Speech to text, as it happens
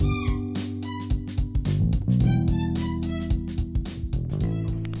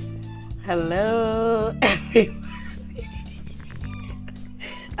Hello, everybody.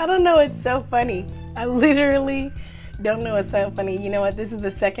 I don't know, it's so funny. I literally don't know, it's so funny. You know what? This is the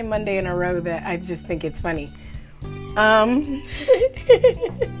second Monday in a row that I just think it's funny. And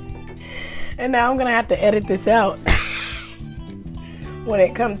now I'm gonna have to edit this out when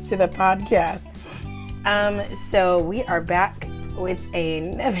it comes to the podcast. So we are back with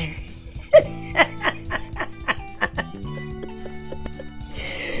another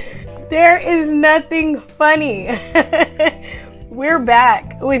There is nothing funny. We're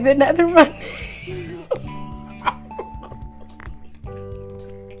back with another Monday.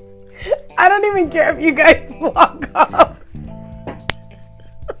 I don't even care if you guys log off.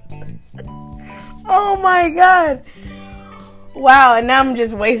 Oh my God. Wow, and now I'm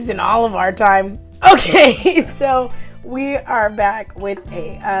just wasting all of our time. Okay, so we are back with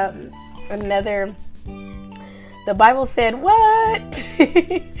another The Bible Said What?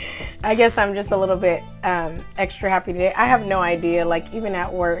 I guess I'm just a little bit extra happy today. I have no idea, like even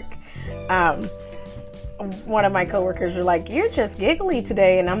at work, one of my coworkers are like, "You're just giggly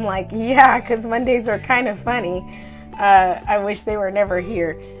today." And I'm like, yeah, because Mondays are kind of funny. I wish they were never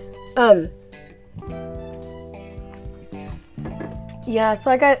here. Yeah, so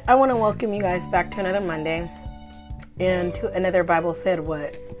I want to welcome you guys back to another Monday and to another Bible Said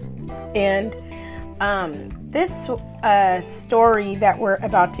What. And this story that we're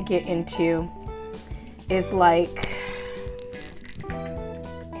about to get into is like,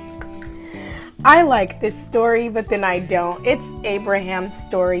 I like this story, but then I don't. It's Abraham's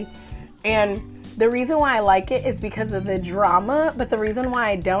story. And the reason why I like it is because of the drama, but the reason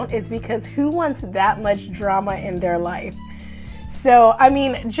why I don't is because who wants that much drama in their life? So, I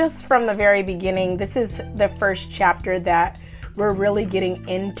mean, just from the very beginning, this is the first chapter that we're really getting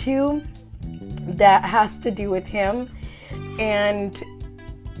into that has to do with him. And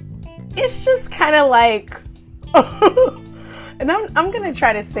it's just kind of like, and I'm going to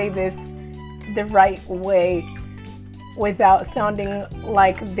try to say this the right way without sounding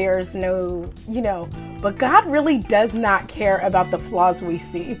like there's no, but God really does not care about the flaws we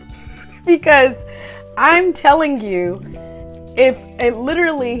see. Because I'm telling you, he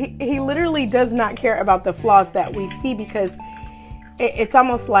literally does not care about the flaws that we see, because it's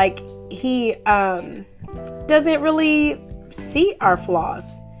almost like he doesn't really see our flaws.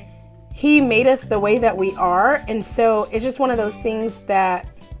 He made us the way that we are, and so it's just one of those things that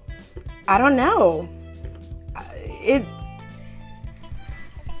I don't know. It's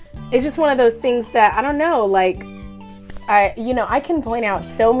just one of those things that I don't know. Like I can point out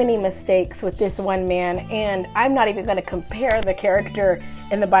so many mistakes with this one man, and I'm not even going to compare the character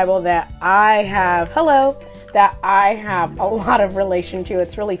in the Bible that I have a lot of relation to.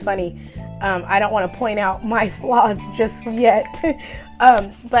 It's really funny. I don't want to point out my flaws just yet.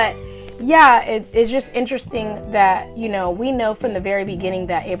 But yeah, it's just interesting that, we know from the very beginning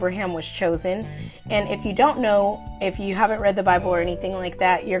that Abraham was chosen. And if you don't know, if you haven't read the Bible or anything like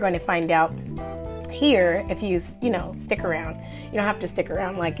that, you're going to find out here if you stick around. You don't have to stick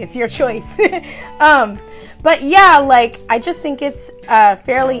around, like it's your choice. But yeah, like I just think it's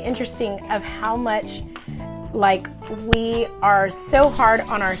fairly interesting of how much like we are so hard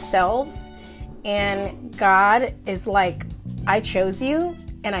on ourselves, and God is like, I chose you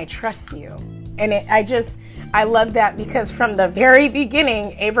and I trust you. And I love that, because from the very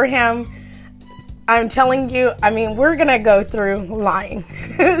beginning, Abraham, I'm telling you, we're gonna go through lying.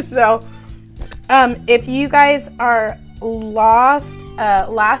 So if you guys are lost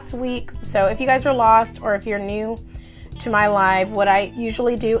last week, so if you guys are lost or if you're new to my live, what I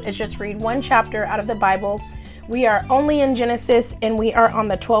usually do is just read one chapter out of the Bible. We are only in Genesis and we are on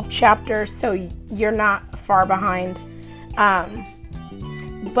the 12th chapter, so you're not far behind.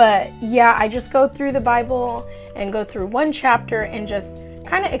 But yeah, I just go through the Bible and go through one chapter and just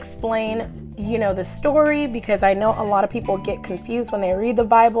kind of explain, the story, because I know a lot of people get confused when they read the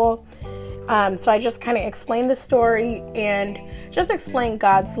Bible. So I just kind of explain the story and just explain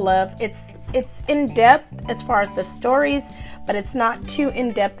God's love. It's in depth as far as the stories, but it's not too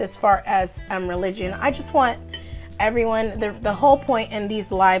in depth as far as religion. I just want everyone, the whole point in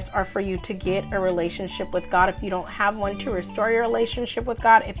these lives are for you to get a relationship with God. If you don't have one, to restore your relationship with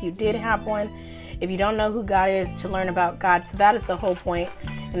God. If you did have one, if you don't know who God is, to learn about God. So that is the whole point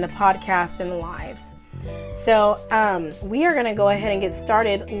in the podcast and the lives. So we are going to go ahead and get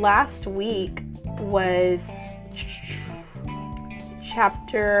started. Last week was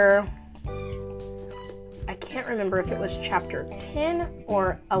chapter, I can't remember if it was chapter 10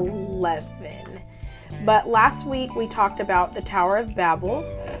 or 11. But last week we talked about the Tower of Babel.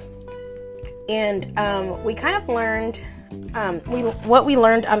 And we kind of learned what we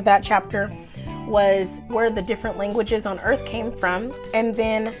learned out of that chapter was where the different languages on earth came from. And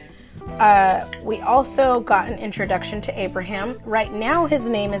then we also got an introduction to Abraham. Right now his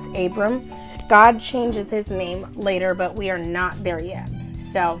name is Abram. God changes his name later, but we are not there yet.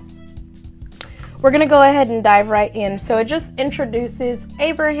 So we're going to go ahead and dive right in. So it just introduces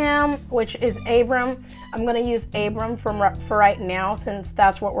Abraham, which is Abram. I'm going to use Abram for right now, since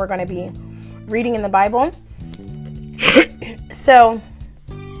that's what we're going to be reading in the Bible. So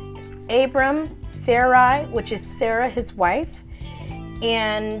Abram, Sarai, which is Sarah, his wife,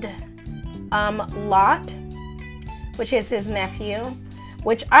 and Lot, which is his nephew,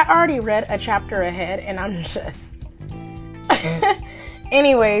 which I already read a chapter ahead, and I'm just...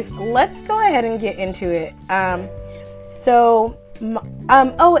 Anyways, let's go ahead and get into it. Oh,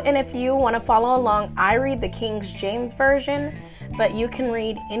 and if you want to follow along, I read the King James Version, but you can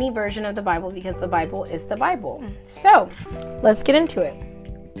read any version of the Bible because the Bible is the Bible. So, let's get into it.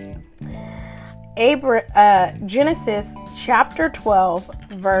 Genesis chapter 12,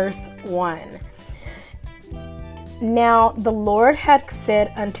 verse 1. Now the Lord had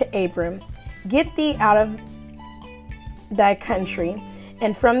said unto Abram, Get thee out of thy country,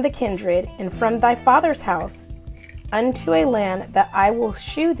 and from the kindred, and from thy father's house, unto a land that I will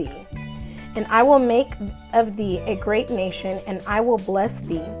shew thee. And I will make of thee a great nation, and I will bless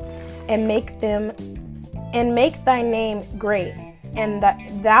thee, and make thy name great, and that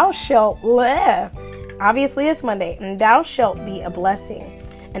thou shalt obviously it's Monday, and thou shalt be a blessing.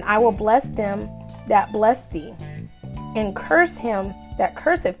 And I will bless them that bless thee, and curse him that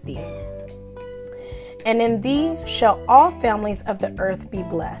curseth thee. And in thee shall all families of the earth be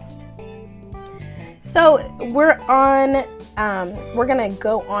blessed. So we're gonna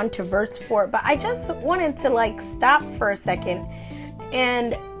go on to verse 4, but I just wanted to stop for a second.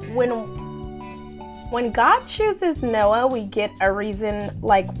 And when God chooses Noah, we get a reason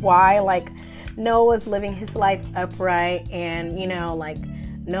why, Noah was living his life upright, and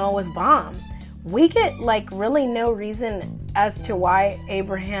Noah was bombed. We get really no reason as to why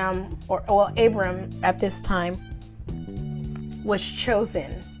Abram at this time was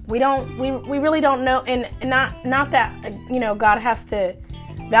chosen. We really don't know, and not that God has to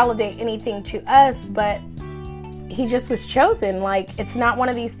validate anything to us, but he just was chosen. It's not one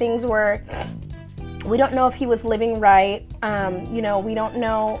of these things where we don't know if he was living right. We don't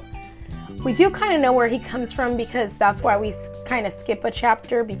know. We do kind of know where he comes from, because that's why we kind of skip a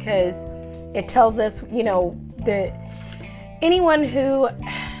chapter, because it tells us, that anyone who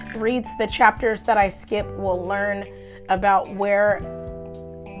reads the chapters that I skip will learn about where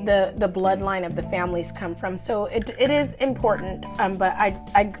the bloodline of the families come from. So it is important, but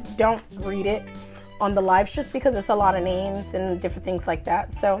I don't read it on the lives just because it's a lot of names and different things like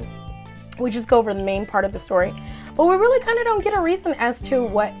that. So we just go over the main part of the story, but we really kind of don't get a reason as to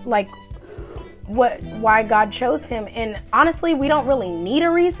why God chose him. And honestly, we don't really need a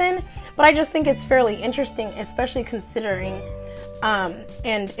reason, but I just think it's fairly interesting, especially considering,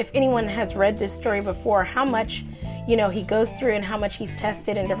 and if anyone has read this story before, how much, he goes through and how much he's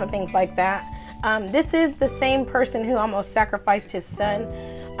tested and different things like that. This is the same person who almost sacrificed his son,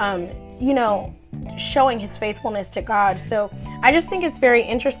 showing his faithfulness to God. So I just think it's very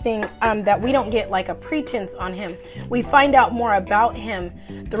interesting that we don't get a pretense on him. We find out more about him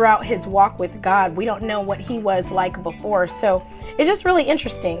throughout his walk with God. We don't know what he was like before. So it's just really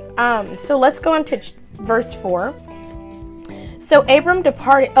interesting. So let's go on to verse 4. So Abram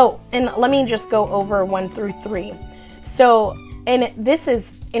departed. Oh, and let me just go over 1 through 3. So, and this is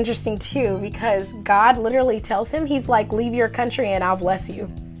interesting too, because God literally tells him, he's like, leave your country and I'll bless you.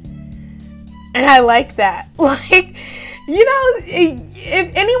 And I like that.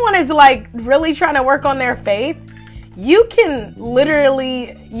 If anyone is really trying to work on their faith, you can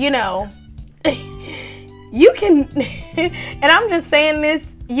literally, you can, and I'm just saying this,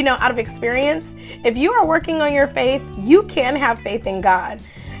 out of experience. If you are working on your faith, you can have faith in God.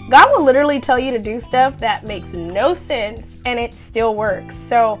 God will literally tell you to do stuff that makes no sense, and it still works.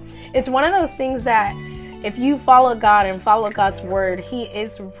 So it's one of those things that if you follow God and follow God's word, he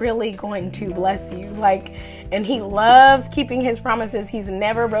is really going to bless you. And he loves keeping his promises. He's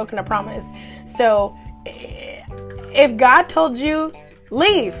never broken a promise. So if God told you,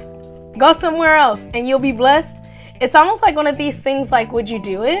 leave, go somewhere else and you'll be blessed, it's almost like one of these things, would you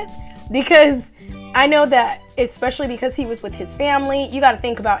do it? Because I know that, especially because he was with his family, you got to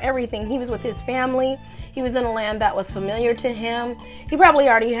think about everything. He was with his family. He was in a land that was familiar to him. He probably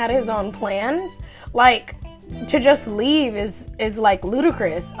already had his own plans. To just leave is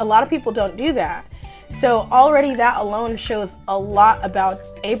ludicrous. A lot of people don't do that. So already that alone shows a lot about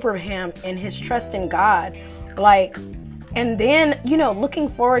Abraham and his trust in God. And then, looking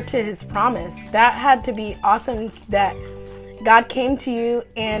forward to his promise. That had to be awesome, that God came to you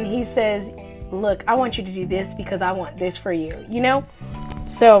and he says, look, I want you to do this because I want this for you,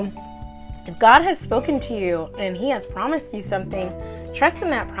 So if God has spoken to you and he has promised you something, trust in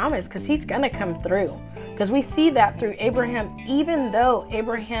that promise, because he's going to come through. Because we see that through Abraham, even though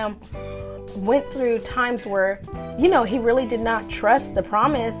Abraham went through times where, he really did not trust the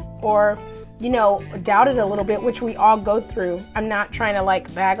promise, or, doubted a little bit, which we all go through. I'm not trying to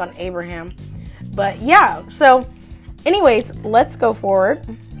bag on Abraham, but yeah. So anyways, let's go forward.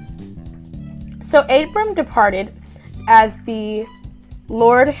 So Abram departed as the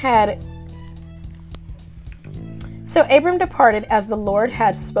Lord had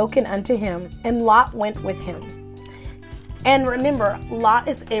spoken unto him, and Lot went with him. And remember, Lot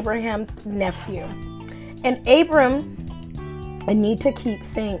is Abraham's nephew. And Abram, I need to keep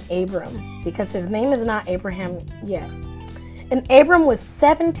saying Abram because his name is not Abraham yet. And Abram was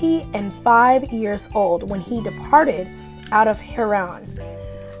 75 years old when he departed out of Haran.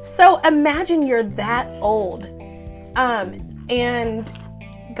 So imagine you're that old, and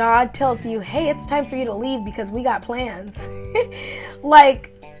God tells you, hey, it's time for you to leave because we got plans.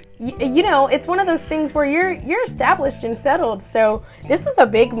 It's one of those things where you're established and settled. So this is a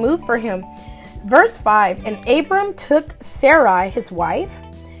big move for him. Verse 5, and Abram took Sarai his wife,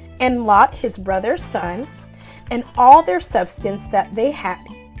 and Lot his brother's son, and all their substance that they had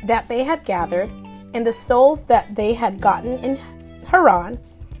gathered, and the souls that they had gotten in Haran,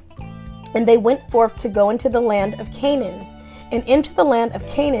 and they went forth to go into the land of Canaan. And into the land of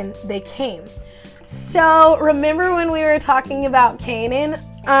Canaan they came. So remember when we were talking about Canaan?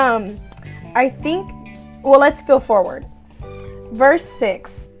 Let's go forward. Verse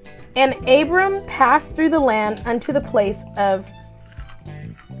 6. And Abram passed through the land unto the place of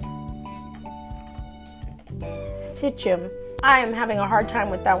Sichem. I am having a hard time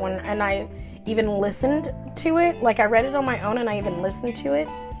with that one, and I even listened to it. I read it on my own and I even listened to it,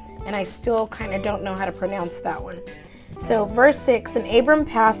 and I still kind of don't know how to pronounce that one. So verse 6, and Abram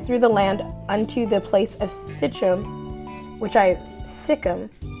passed through the land unto the place of Sichem,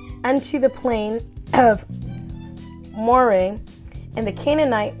 unto the plain of Moreh, and the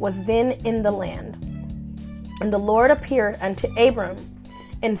Canaanite was then in the land. And the Lord appeared unto Abram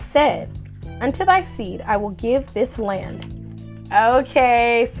and said, unto thy seed I will give this land.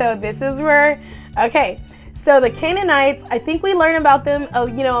 Okay, so this is where, so the Canaanites, I think we learn about them, a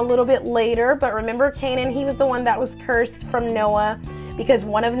little bit later. But remember Canaan, he was the one that was cursed from Noah because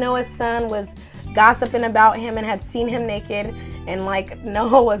one of Noah's son was gossiping about him and had seen him naked. And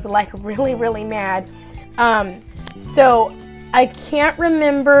Noah was really, really mad. So I can't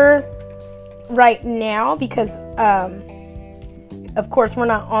remember right now because, of course, we're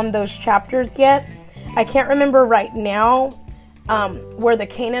not on those chapters yet. I can't remember right now where the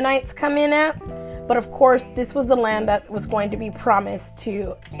Canaanites come in at. But of course, this was the land that was going to be promised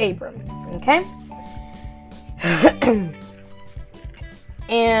to Abram. Okay?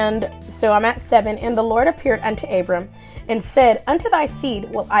 And so I'm at 7. And the Lord appeared unto Abram and said, unto thy seed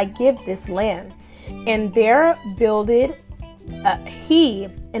will I give this land. And there builded he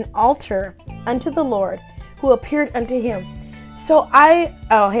an altar unto the Lord who appeared unto him. So hold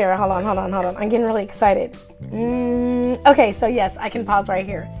on. I'm getting really excited. Okay, so yes, I can pause right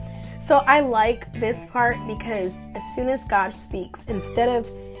here. So I like this part because as soon as God speaks, instead of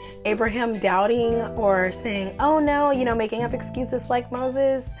Abraham doubting or saying, oh no, making up excuses like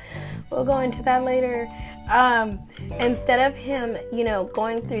Moses, we'll go into that later. Instead of him,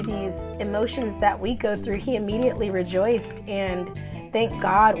 going through these emotions that we go through, he immediately rejoiced and thanked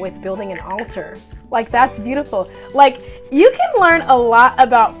God with building an altar. That's beautiful. You can learn a lot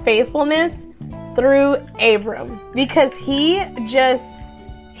about faithfulness through Abram because he just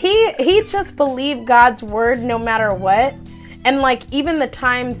believed God's word no matter what. And even the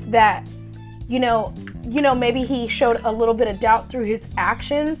times that, maybe he showed a little bit of doubt through his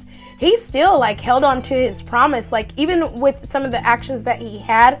actions, he still held on to his promise. Even with some of the actions that he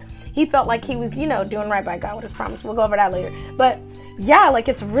had, he felt like he was, doing right by God with his promise. We'll go over that later. But yeah,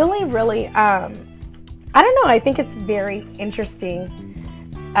 it's really, really, I don't know. I think it's very interesting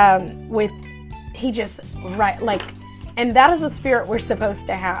and that is the spirit we're supposed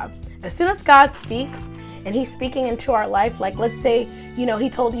to have. As soon as God speaks and he's speaking into our life, let's say, he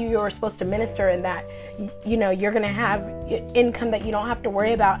told you were supposed to minister and that, you're going to have income that you don't have to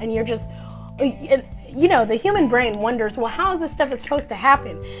worry about. And you're just, the human brain wonders, well, how is this stuff supposed to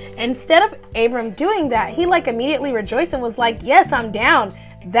happen? Instead of Abram doing that, he immediately rejoiced and was like, yes, I'm down.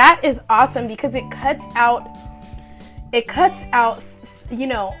 That is awesome because it cuts out,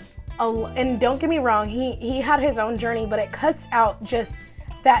 and don't get me wrong, he had his own journey, but it cuts out just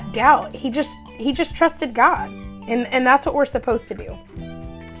that doubt. He just trusted God, and that's what we're supposed to do.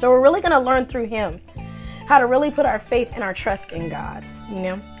 So we're really going to learn through him how to really put our faith and our trust in God, you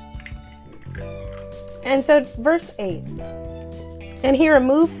know. And so verse 8, and he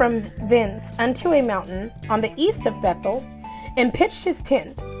removed from thence unto a mountain on the east of Bethel, and pitched his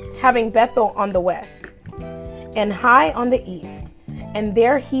tent, having Bethel on the west, and high on the east. And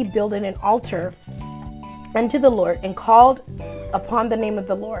there he builded an altar unto the Lord, and called upon the name of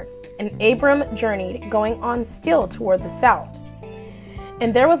the Lord. And Abram journeyed, going on still toward the south.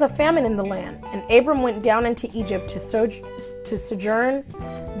 And there was a famine in the land, and Abram went down into Egypt to sojourn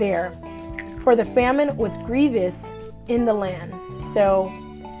there, for the famine was grievous in the land. So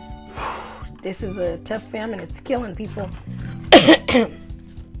this is a tough famine. It's killing people.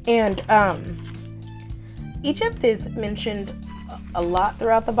 And Egypt is mentioned a lot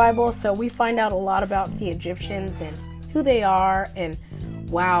throughout the Bible, so we find out a lot about the Egyptians and who they are. And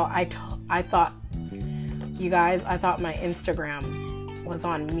wow, I thought, you guys, I thought my Instagram was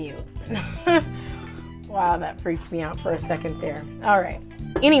on mute. Wow, that freaked me out for a second there. All right.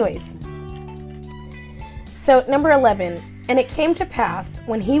 Anyways, so number 11, and it came to pass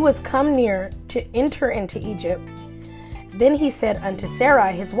when he was come near to enter into Egypt, then he said unto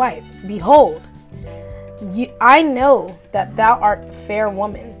Sarai his wife, Behold, I know that thou art a fair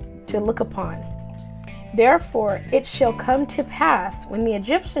woman to look upon. Therefore it shall come to pass, when the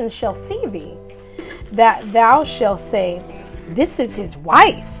Egyptians shall see thee, that thou shalt say, This is his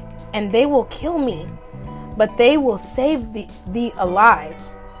wife, and they will kill me, but they will save thee alive.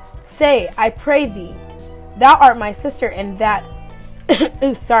 Say, I pray thee, thou art my sister, and that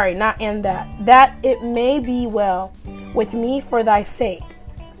that it may be well with me for thy sake,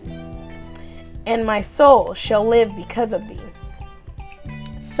 and my soul shall live because of thee.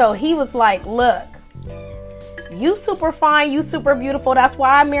 So he was like, look, you super fine, you super beautiful, that's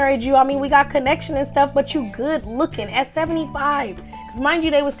why I married you. I mean, we got connection and stuff, but you good looking at 75. Because mind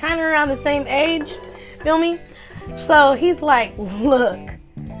you, they was kind of around the same age, feel me? So he's like, look,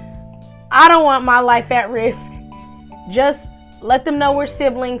 I don't want my life at risk. Just let them know we're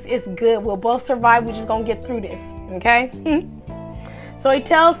siblings. It's good. We'll both survive. We're just going to get through this. Okay? So he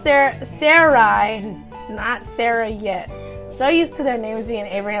tells Sarai, not Sarah yet. So used to their names being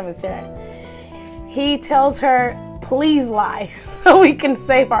Abraham and Sarah. He tells her, please lie so we can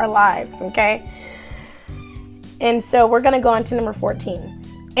save our lives. Okay? And so we're going to go on to number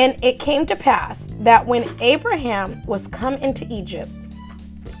 14. And it came to pass that when Abraham was come into Egypt,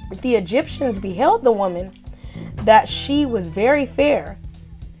 the Egyptians beheld the woman, that she was very fair.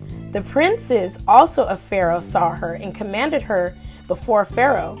 The princes also of Pharaoh saw her, and commanded her before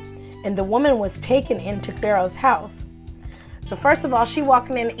Pharaoh, and the woman was taken into Pharaoh's house. So first of all, she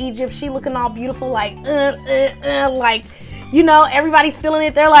walking in Egypt, she looking all beautiful, like, like, you know, everybody's feeling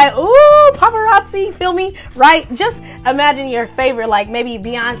it. They're like, ooh, paparazzi, feel me? Right? Just imagine your favorite, like maybe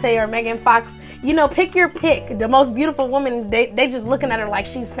Beyonce or Megan Fox. You know, pick your pick. The most beautiful woman, they just looking at her like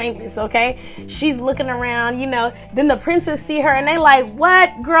she's famous, okay? She's looking around, you know. Then the princes see her and they like,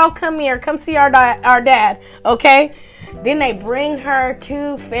 what? Girl, come here. Come see our dad, okay? Then they bring her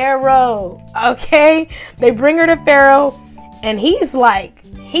to Pharaoh, okay? They bring her to Pharaoh and he's like,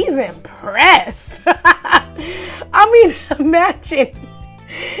 he's impressed. I mean, imagine.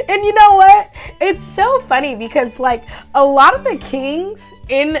 And you know what? It's so funny because like a lot of the kings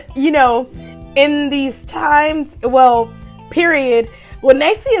in, you know, in these times, well, period, when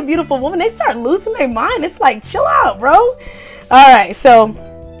they see a beautiful woman, they start losing their mind. It's like, chill out, bro. All right, so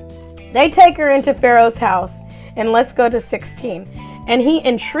they take her into Pharaoh's house, and let's go to 16. And he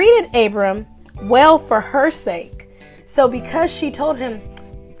entreated Abram well for her sake. So because she told him,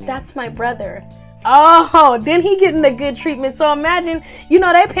 that's my brother. Oh, then he getting the good treatment. So imagine, you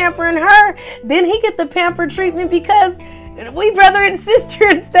know, they pampering her. Then he get the pamper treatment because we brother and sister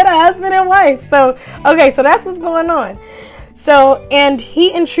instead of husband and wife. So, okay, so that's what's going on. So, and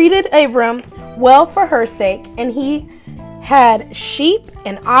he entreated Abram well for her sake, and he had sheep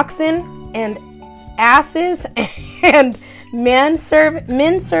and oxen and asses and men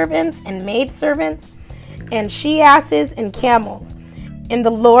servants and maid servants and she asses and camels. And the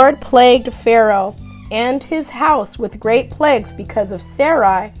Lord plagued Pharaoh and his house with great plagues because of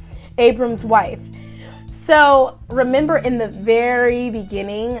Sarai, Abram's wife. So remember in the very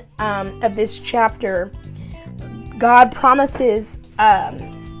beginning of this chapter, God promises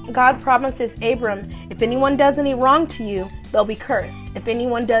Abram, if anyone does any wrong to you, they'll be cursed. If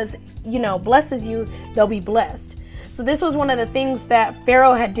anyone does, you know, blesses you, they'll be blessed. So this was one of the things that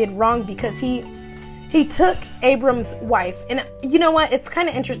Pharaoh had did wrong because he he took Abram's wife. And you know what? It's kind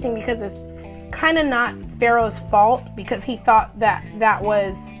of interesting because it's kind of not Pharaoh's fault, because he thought that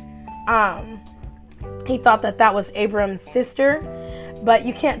was Abram's sister, but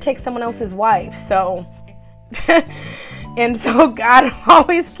you can't take someone else's wife. So and so God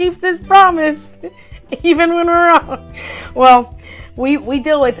always keeps his promise even when we're wrong. Well, we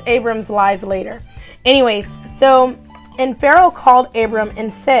deal with Abram's lies later. Anyways, so and Pharaoh called Abram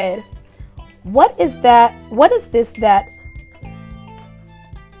and said, What is this that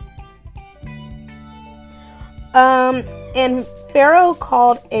and Pharaoh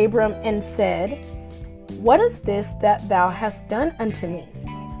called Abram and said, What is this that thou hast done unto me?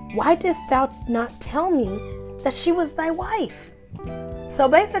 Why didst thou not tell me that she was thy wife? So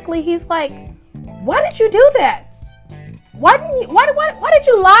basically he's like, why did you do that? Why did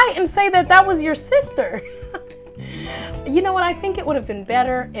you lie and say that was your sister? You know what? I think it would have been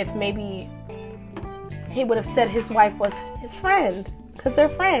better if maybe he would have said his wife was his friend, because they're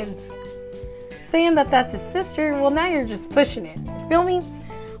friends. Saying that that's his sister, well, now you're just pushing it. You feel me?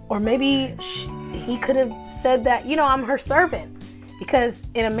 Or maybe he could have said that, I'm her servant, because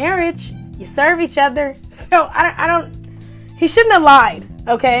in a marriage you serve each other. So he shouldn't have lied,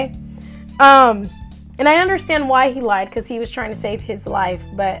 okay? And I understand why he lied, because he was trying to save his life,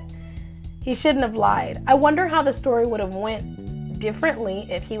 but he shouldn't have lied. I wonder how the story would have went differently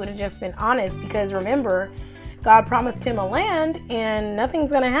if he would have just been honest, because remember, God promised him a land and nothing's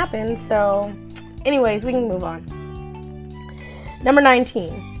going to happen. So anyways, we can move on. Number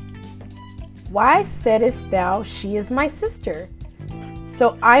 19. Why saidest thou, she is my sister?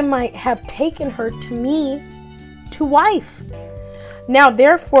 So I might have taken her to me to wife. Now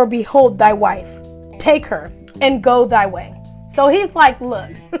therefore behold thy wife. Take her and go thy way. So he's like, look,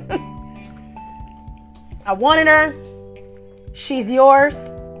 I wanted her. She's yours.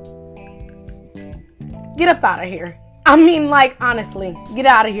 Get up out of here. I mean, like, honestly, get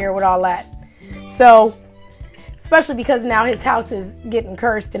out of here with all that. So, especially because now his house is getting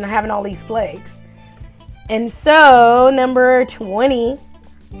cursed and having all these plagues. And so, number 20,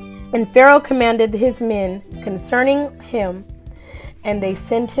 and Pharaoh commanded his men concerning him, and they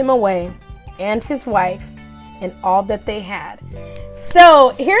sent him away, and his wife, and all that they had. So,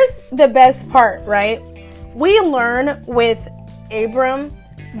 here's the best part, right? We learn with Abram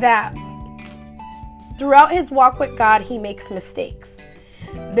that throughout his walk with God, he makes mistakes.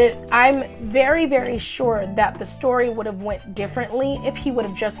 I'm very, very sure that the story would have went differently if he would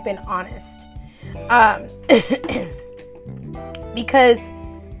have just been honest. Because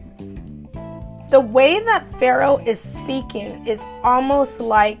the way that Pharaoh is speaking is almost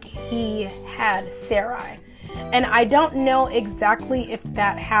like he had Sarai. And I don't know exactly if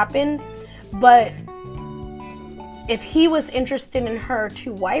that happened, but if he was interested in her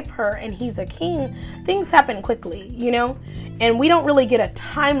to wipe her and he's a king, things happen quickly, and we don't really get a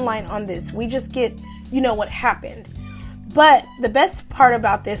timeline on this. We just get, what happened. But the best part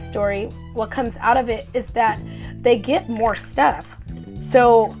about this story, what comes out of it, is that they get more stuff.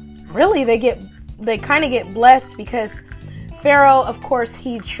 So really they kind of get blessed, because Pharaoh, of course,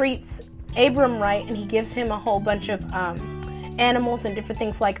 he treats Abram right, and he gives him a whole bunch of animals and different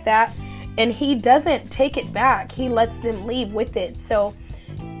things like that. And he doesn't take it back. He lets them leave with it. So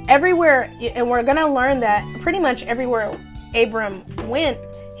everywhere, and we're going to learn that pretty much everywhere Abram went,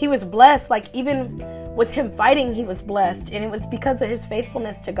 he was blessed. Like even with him fighting, he was blessed. And it was because of his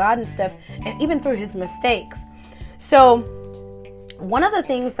faithfulness to God and stuff, and even through his mistakes. So one of the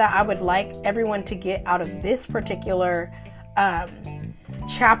things that I would like everyone to get out of this particular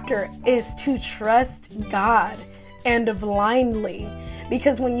chapter is to trust God and blindly.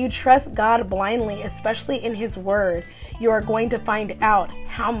 Because when you trust God blindly, especially in his word, you are going to find out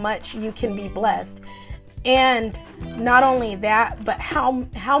how much you can be blessed. And not only that, but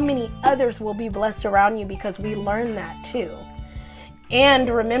how many others will be blessed around you, because we learn that too. And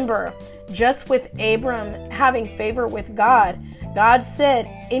remember, just with Abram having favor with God, God said,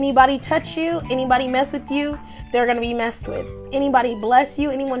 anybody touch you, anybody mess with you, they're going to be messed with. Anybody bless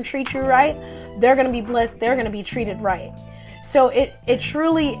you, anyone treat you right, they're going to be blessed, they're going to be treated right. So it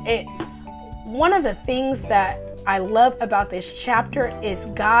truly, one of the things that I love about this chapter is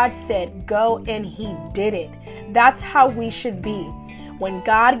God said go, and he did it. That's how we should be. When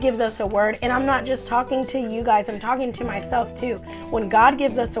God gives us a word, and I'm not just talking to you guys, I'm talking to myself too. When God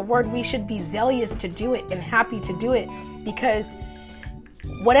gives us a word, we should be zealous to do it and happy to do it, because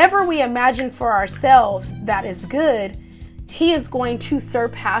whatever we imagine for ourselves that is good, he is going to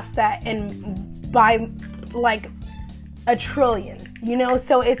surpass that, and by like a trillion,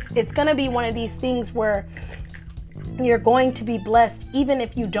 so it's going to be one of these things where you're going to be blessed even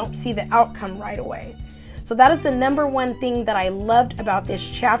if you don't see the outcome right away. So that is the number one thing that I loved about this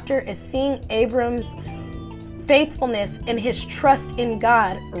chapter, is seeing Abram's faithfulness and his trust in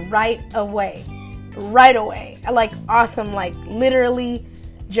God right away. Like, awesome. Like, literally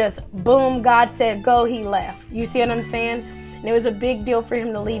just boom, God said go, he left. You see what I'm saying? And it was a big deal for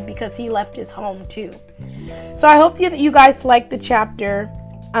him to leave because he left his home too. So I hope that you guys liked the chapter.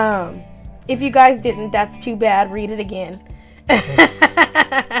 If you guys didn't, that's too bad. Read it again.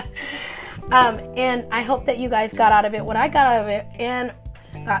 And I hope that you guys got out of it what I got out of it, and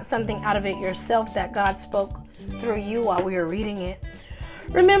got something out of it yourself that God spoke through you while we were reading it.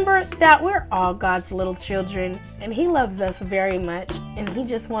 Remember that we're all God's little children, and he loves us very much, and he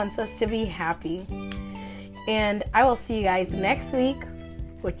just wants us to be happy. And I will see you guys next week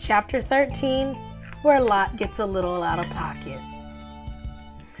with chapter 13, where Lot gets a little out of pocket.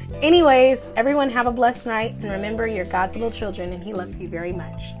 Anyways, everyone have a blessed night, and remember, you're God's little children, and he loves you very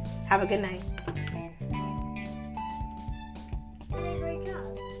much. Have a good night.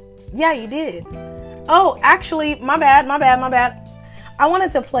 Yeah, you did. Oh, actually, my bad. I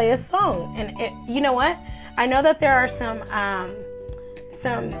wanted to play a song, and you know what? I know that there are some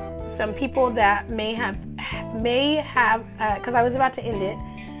people that may have, because I was about to end it,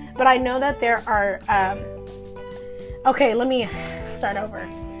 but I know that there are. Okay, let me start over.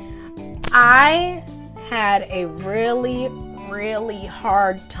 I had a really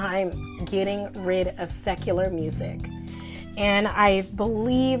hard time getting rid of secular music, and I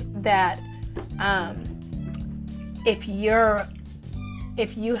believe that if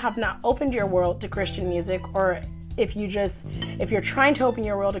you have not opened your world to Christian music, or if you're trying to open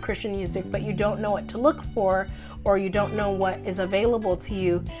your world to Christian music but you don't know what to look for, or you don't know what is available to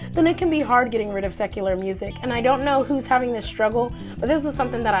you, then it can be hard getting rid of secular music. And I don't know who's having this struggle, but this is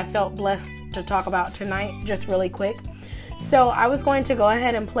something that I felt blessed to talk about tonight, just really quick. So I was going to go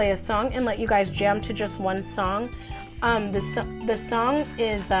ahead and play a song and let you guys jam to just one song. The song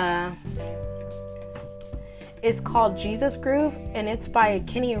is called Jesus Groove, and it's by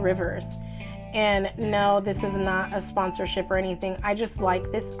Kenny Rivers. And no, this is not a sponsorship or anything. I just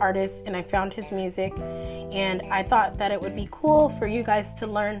like this artist, and I found his music, and I thought that it would be cool for you guys to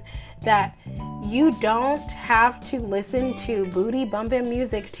learn that you don't have to listen to booty bumping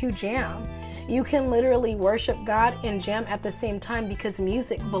music to jam. You can literally worship God and jam at the same time, because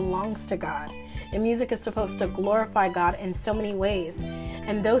music belongs to God, and music is supposed to glorify God in so many ways.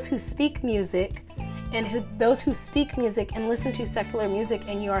 And those who speak music and listen to secular music,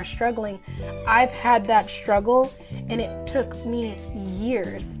 and you are struggling, I've had that struggle, and it took me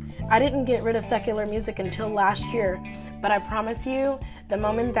years. I didn't get rid of secular music until last year, but I promise you, the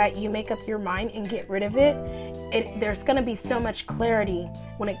moment that you make up your mind and get rid of it, there's going to be so much clarity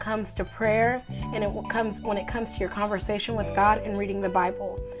when it comes to prayer, and when it comes to your conversation with God and reading the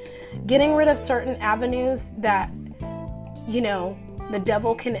Bible. Getting rid of certain avenues that, the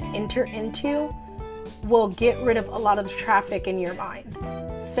devil can enter into will get rid of a lot of the traffic in your mind.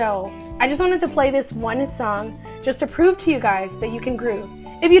 So I just wanted to play this one song just to prove to you guys that you can groove.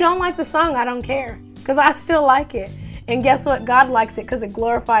 If you don't like the song, I don't care, because I still like it. And guess what? God likes it because it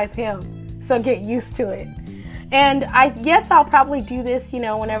glorifies him. So get used to it. And I guess I'll probably do this,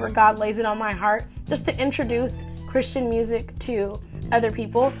 whenever God lays it on my heart, just to introduce Christian music to other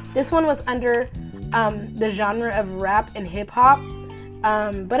people. This one was under the genre of rap and hip hop.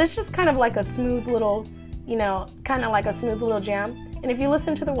 But it's just kind of like a smooth little, jam. And if you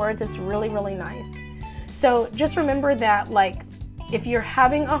listen to the words, it's really, really nice. So just remember that, if you're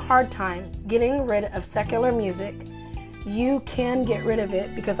having a hard time getting rid of secular music, you can get rid of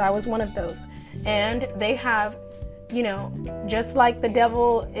it, because I was one of those. And they have, just like the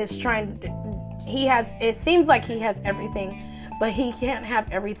devil is it seems like he has everything, but he can't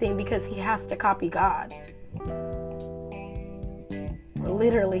have everything, because he has to copy God.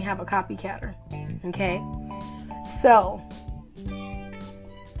 Literally have a copycatter. Okay, so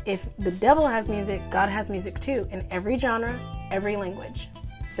if the devil has music, God has music too, in every genre, every language.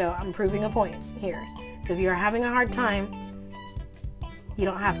 So I'm proving a point here. So if you're having a hard time, you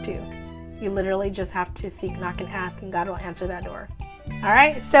don't have to. You literally just have to seek, knock, and ask, and God will answer that door. All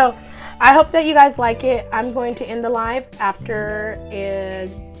right, so I hope that you guys like it. I'm going to end the live after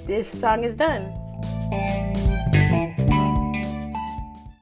this song is done.